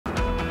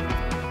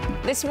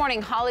This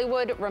morning,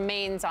 Hollywood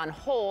remains on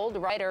hold.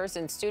 Writers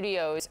and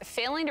studios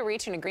failing to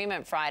reach an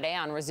agreement Friday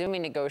on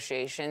resuming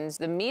negotiations.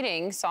 The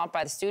meeting sought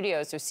by the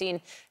studios was seen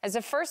as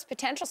the first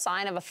potential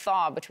sign of a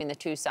thaw between the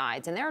two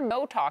sides. And there are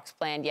no talks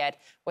planned yet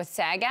with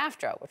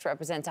SAG-AFTRA, which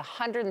represents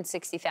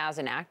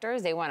 160,000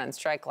 actors. They went on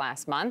strike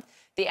last month.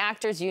 The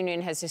actors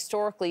union has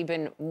historically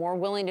been more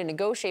willing to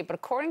negotiate, but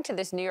according to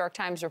this New York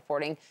Times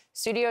reporting,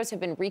 studios have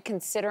been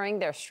reconsidering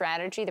their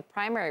strategy. The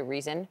primary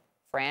reason,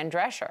 Fran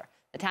Drescher.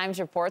 The Times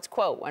reports,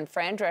 quote, when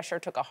Fran Drescher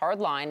took a hard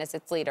line as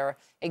its leader,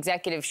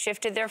 executives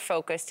shifted their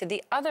focus to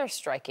the other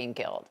striking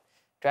guild.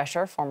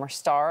 Drescher, former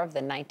star of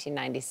the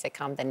 1990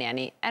 sitcom The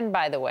Nanny, and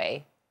by the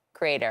way,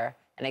 creator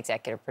and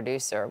executive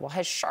producer, well,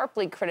 has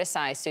sharply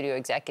criticized studio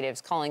executives,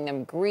 calling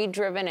them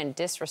greed-driven and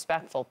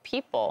disrespectful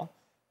people.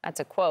 That's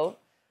a quote.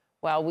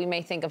 Well, we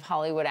may think of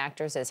Hollywood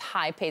actors as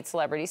high-paid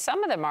celebrities.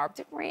 Some of them are, but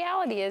the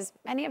reality is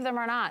many of them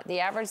are not.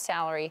 The average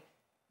salary,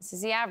 this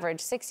is the average,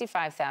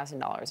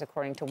 $65,000,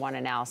 according to one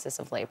analysis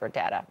of labor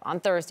data. On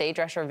Thursday,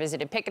 Drescher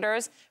visited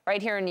picketers right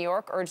here in New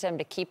York, urged them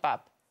to keep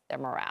up their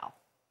morale.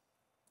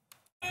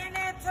 In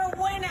it to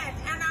win it,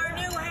 and our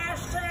new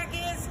hashtag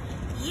is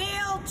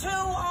yield to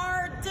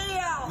our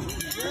deal.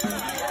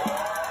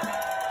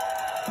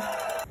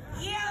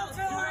 Yield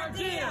to our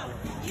deal.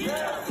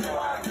 Yield to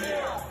our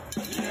deal.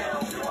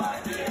 Yield to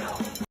our deal.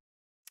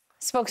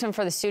 Spokesman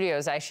for the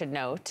studios, I should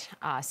note,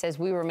 says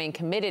we remain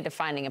committed to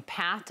finding a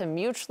path to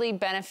mutually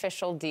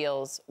beneficial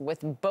deals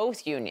with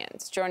both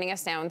unions. Joining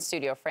us now in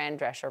studio, Fran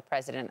Drescher,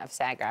 president of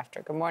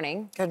SAG-AFTRA. Good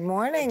morning. Good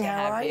morning.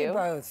 How are you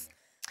both?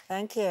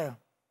 Thank you.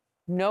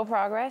 No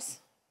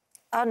progress?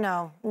 Oh,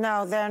 no.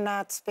 No, they're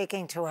not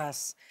speaking to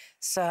us.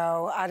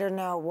 So I don't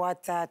know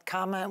what that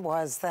comment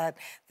was, that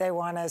they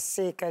want to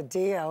seek a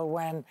deal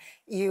when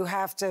you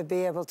have to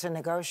be able to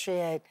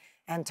negotiate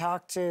and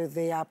talk to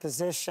the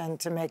opposition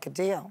to make a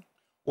deal.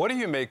 What do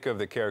you make of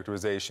the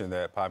characterization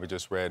that Poppy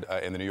just read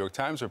in the New York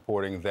Times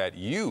reporting that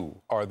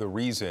you are the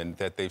reason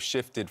that they've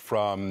shifted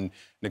from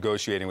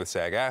negotiating with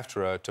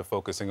SAG-AFTRA to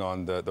focusing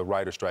on the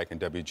writer strike in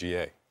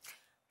WGA?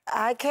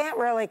 I can't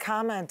really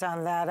comment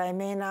on that. I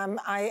mean,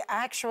 I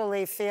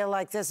actually feel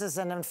like this is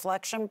an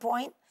inflection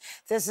point.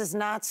 This is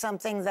not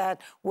something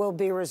that will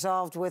be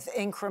resolved with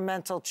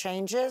incremental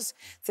changes.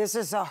 This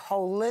is a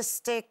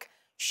holistic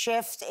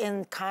shift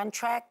in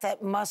contract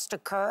that must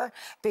occur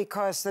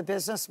because the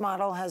business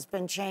model has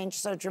been changed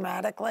so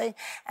dramatically,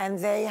 and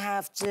they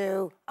have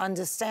to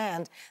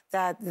understand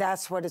that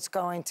that's what it's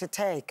going to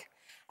take.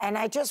 And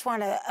I just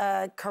want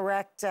to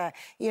correct,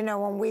 you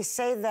know, when we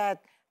say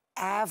that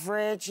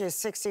average is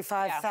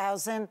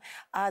 65,000,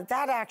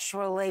 that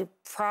actually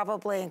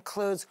probably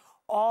includes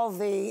all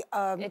the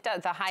it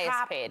does, the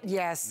highest paid.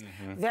 Yes,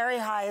 very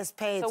highest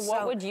paid. So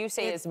what would you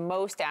say is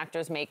most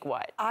actors make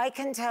what? I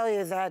can tell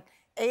you that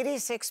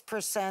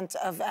 86%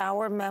 of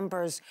our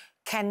members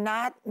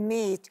cannot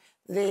meet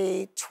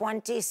the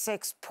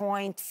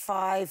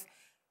 $26.5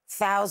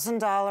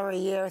 thousand a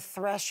year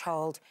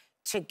threshold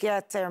to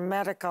get their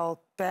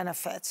medical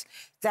benefits.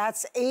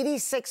 That's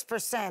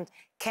 86%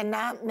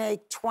 cannot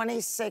make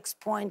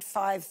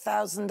 $26.5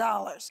 thousand.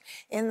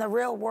 In the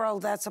real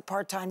world, that's a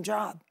part-time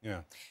job.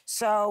 Yeah.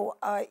 So,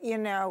 you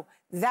know,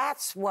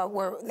 that's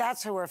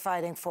who we're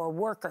fighting for,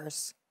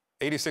 workers.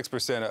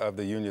 86% of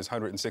the union's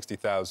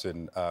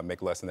 160,000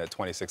 make less than that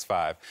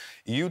 26.5.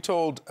 You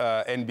told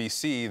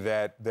NBC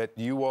that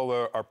you all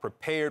are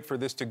prepared for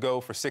this to go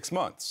for 6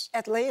 months.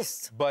 At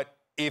least. But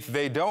if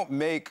they don't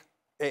make,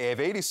 if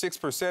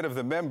 86% of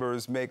the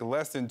members make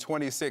less than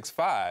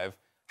 26.5,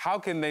 how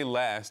can they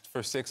last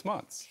for 6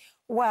 months?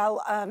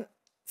 Well,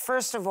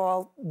 first of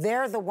all,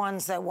 they're the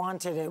ones that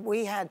wanted it.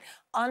 We had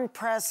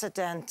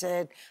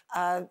unprecedented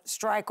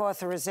strike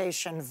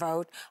authorization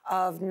vote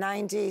of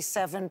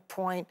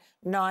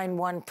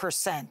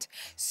 97.91%.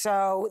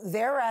 So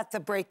they're at the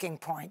breaking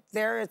point.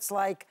 It's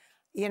like,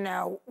 you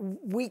know,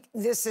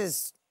 this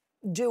is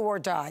do or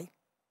die.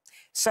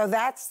 So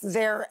that's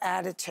their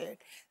attitude.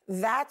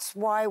 That's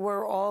why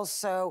we're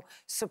also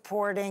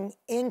supporting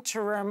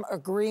interim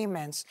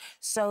agreements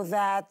so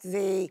that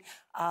the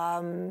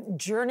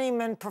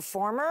journeyman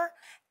performer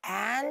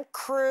and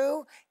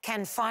crew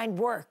can find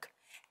work.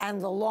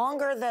 And the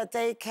longer that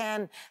they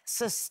can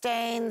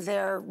sustain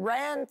their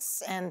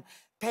rents and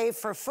pay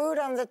for food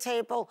on the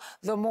table,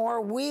 the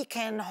more we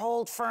can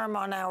hold firm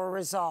on our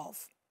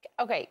resolve.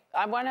 Okay,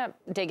 I want to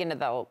dig into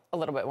that a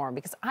little bit more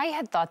because I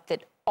had thought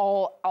that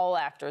all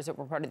actors that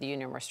were part of the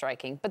union were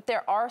striking, but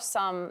there are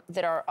some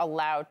that are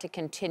allowed to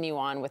continue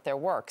on with their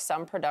work.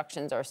 Some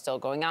productions are still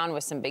going on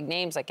with some big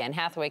names like Anne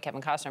Hathaway,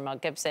 Kevin Costner, Mel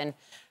Gibson.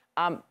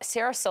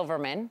 Sarah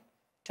Silverman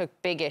takes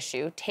big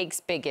issue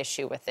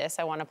with this.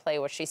 I want to play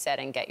what she said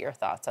and get your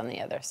thoughts on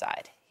the other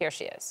side. Here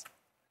she is.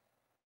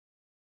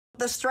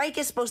 The strike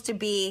is supposed to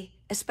be,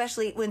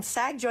 especially when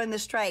SAG joined the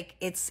strike,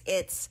 it's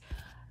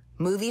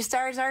movie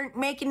stars aren't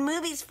making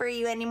movies for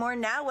you anymore.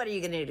 Now what are you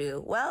going to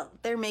do? Well,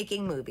 they're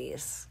making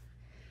movies.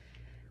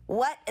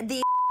 What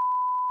the...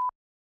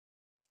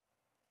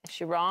 Is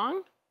she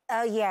wrong?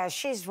 Yeah,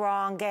 she's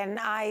wrong, and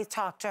I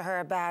talked to her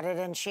about it,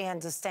 and she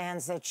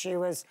understands that she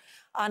was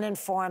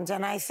uninformed.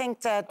 And I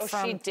think that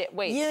from she did.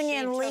 Wait,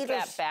 union she leaders, took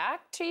that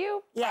back to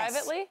you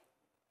privately?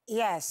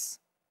 Yes,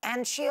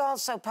 and she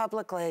also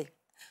publicly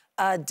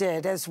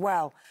did as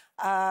well.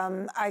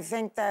 I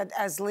think that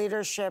as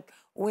leadership,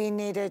 we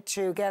needed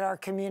to get our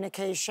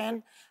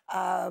communication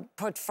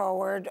put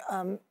forward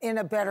in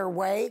a better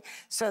way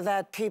so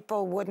that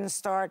people wouldn't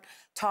start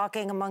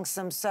talking amongst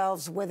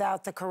themselves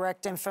without the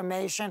correct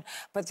information.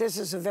 But this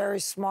is a very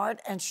smart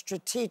and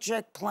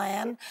strategic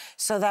plan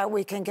so that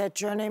we can get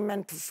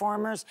journeyman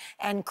performers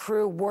and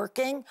crew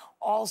working.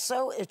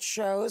 Also, it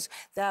shows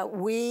that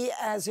we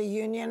as a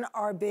union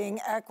are being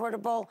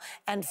equitable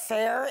and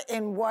fair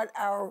in what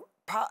our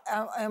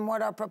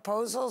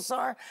proposals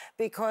are,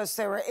 because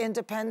there are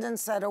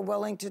independents that are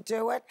willing to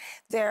do it.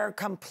 They're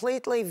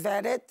completely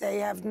vetted. They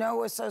have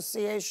no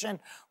association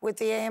with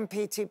the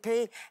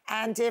AMPTP.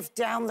 And if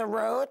down the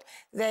road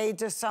they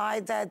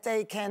decide that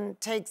they can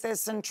take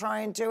this and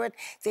try and do it,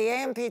 the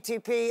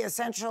AMPTP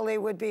essentially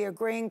would be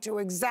agreeing to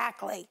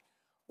exactly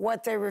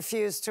what they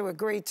refused to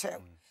agree to.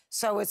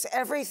 So it's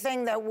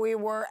everything that we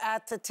were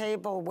at the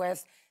table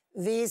with.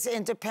 These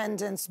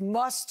independents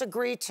must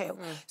agree to.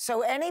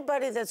 So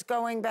anybody that's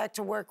going back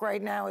to work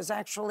right now is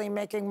actually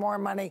making more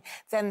money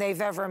than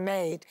they've ever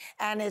made.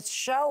 And it's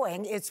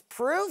showing, it's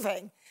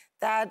proving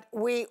that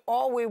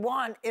all we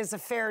want is a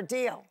fair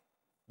deal.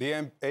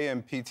 The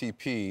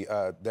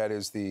AMPTP, that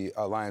is the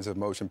Alliance of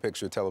Motion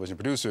Picture Television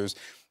Producers,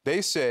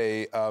 they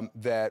say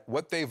that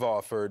what they've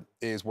offered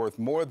is worth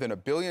more than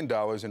 $1 billion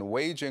in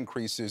wage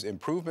increases,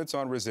 improvements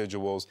on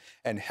residuals,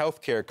 and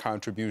health care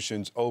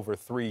contributions over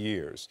 3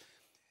 years.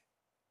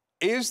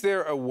 Is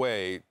there a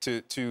way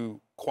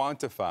to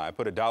quantify,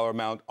 put a dollar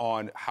amount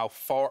on how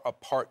far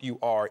apart you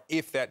are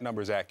if that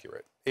number is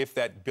accurate, if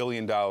that $1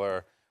 billion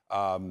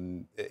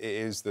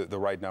is the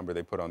right number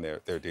they put on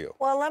their deal?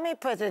 Well, let me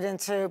put it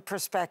into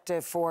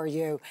perspective for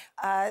you.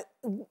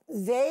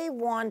 They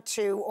want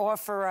to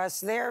offer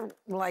us, their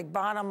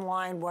bottom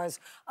line was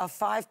a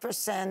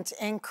 5%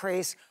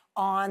 increase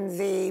on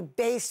the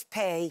base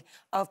pay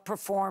of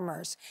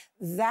performers.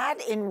 That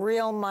in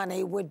real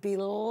money would be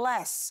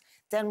less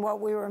than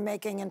what we were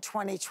making in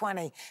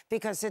 2020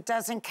 because it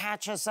doesn't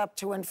catch us up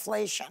to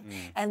inflation.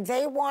 And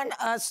they want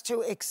us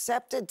to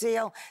accept a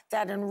deal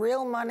that in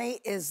real money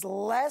is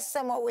less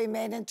than what we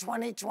made in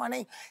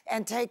 2020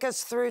 and take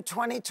us through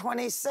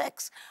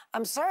 2026.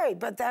 I'm sorry,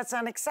 but that's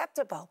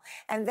unacceptable.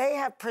 And they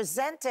have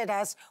presented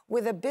us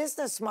with a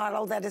business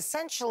model that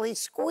essentially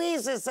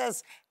squeezes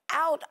us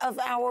out of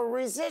our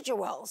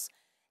residuals.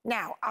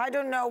 Now, I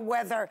don't know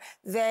whether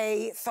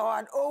they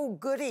thought, oh,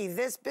 goody,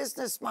 this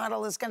business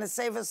model is going to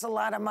save us a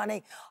lot of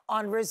money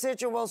on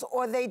residuals,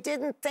 or they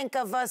didn't think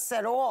of us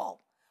at all.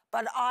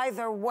 But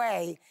either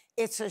way,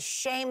 it's a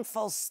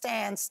shameful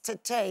stance to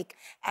take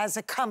as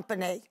a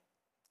company,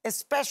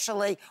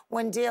 especially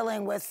when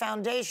dealing with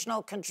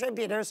foundational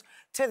contributors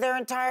to their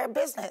entire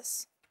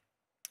business.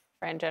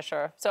 Fran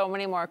Drescher, so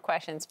many more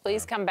questions.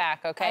 Please come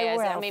back, okay? I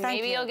will. I mean, Thank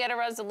maybe you. you'll get a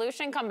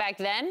resolution, come back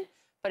then.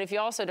 But if you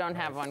also don't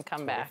have one,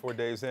 come back. 4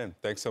 days in.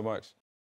 Thanks so much.